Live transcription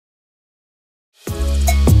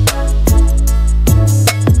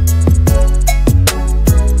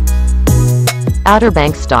Outer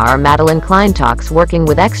Banks star Madelyn Cline talks working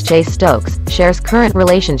with ex-Chase Stokes, shares current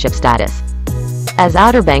relationship status. As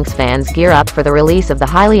Outer Banks fans gear up for the release of the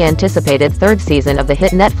highly anticipated third season of the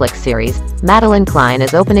hit Netflix series, Madelyn Cline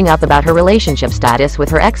is opening up about her relationship status with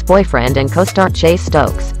her ex-boyfriend and co-star Chase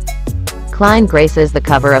Stokes. Cline graces the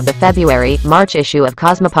cover of the February-March issue of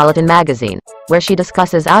Cosmopolitan magazine, where she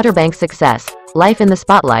discusses Outer Banks' success, life in the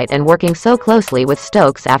spotlight and working so closely with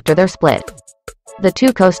Stokes after their split. The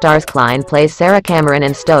two co-stars, Cline plays Sarah Cameron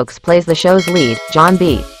and Stokes plays the show's lead, John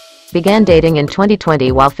B., began dating in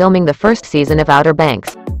 2020 while filming the first season of Outer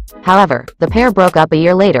Banks. However, the pair broke up a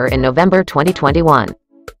year later in November 2021.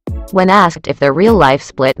 When asked if their real-life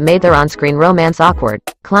split made their on-screen romance awkward,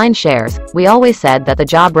 Cline shares, "We always said that the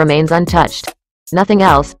job remains untouched. Nothing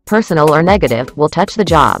else, personal or negative, will touch the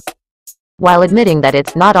job." While admitting that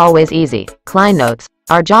it's not always easy, Cline notes,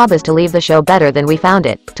 "Our job is to leave the show better than we found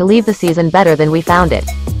it, to leave the season better than we found it.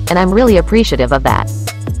 And I'm really appreciative of that."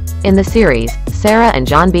 In the series, Sarah and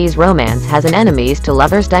John B's romance has an enemies to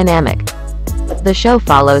lovers dynamic. The show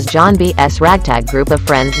follows John B's ragtag group of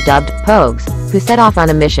friends dubbed Pogues, who set off on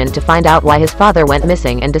a mission to find out why his father went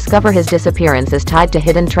missing and discover his disappearance is tied to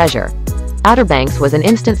hidden treasure. Outer Banks was an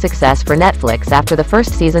instant success for Netflix after the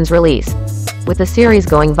first season's release. With the series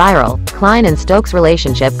going viral, Cline and Stokes'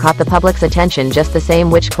 relationship caught the public's attention just the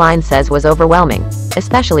same, which Cline says was overwhelming,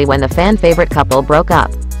 especially when the fan-favorite couple broke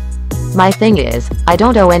up. "My thing is, I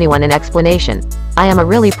don't owe anyone an explanation. I am a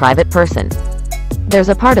really private person. There's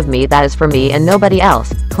a part of me that is for me and nobody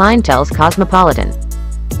else," Cline tells Cosmopolitan.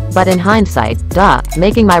 "But in hindsight,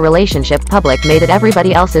 making my relationship public made it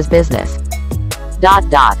everybody else's business.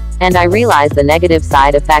 And I realized the negative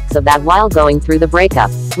side effects of that while going through the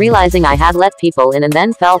breakup, realizing I had let people in and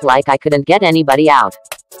then felt like I couldn't get anybody out.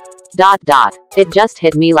 It just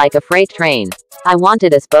hit me like a freight train. I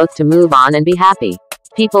wanted us both to move on and be happy.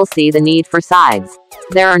 People see the need for sides.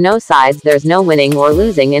 There are no sides, there's no winning or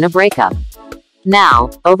losing in a breakup."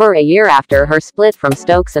 Now, over a year after her split from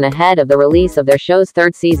Stokes and ahead of the release of their show's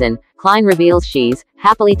third season, Cline reveals she's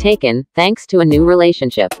happily taken, thanks to a new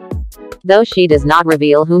relationship. Though she does not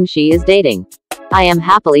reveal whom she is dating. "I am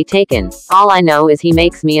happily taken. All I know is he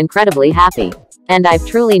makes me incredibly happy. And I've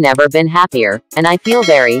truly never been happier, and I feel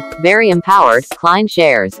very, very empowered," Cline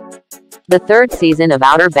shares. The third season of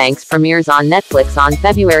Outer Banks premieres on Netflix on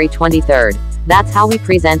February 23rd. That's how we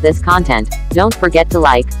present this content. Don't forget to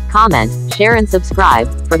like, comment, share and subscribe.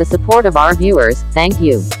 For the support of our viewers, thank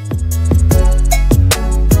you.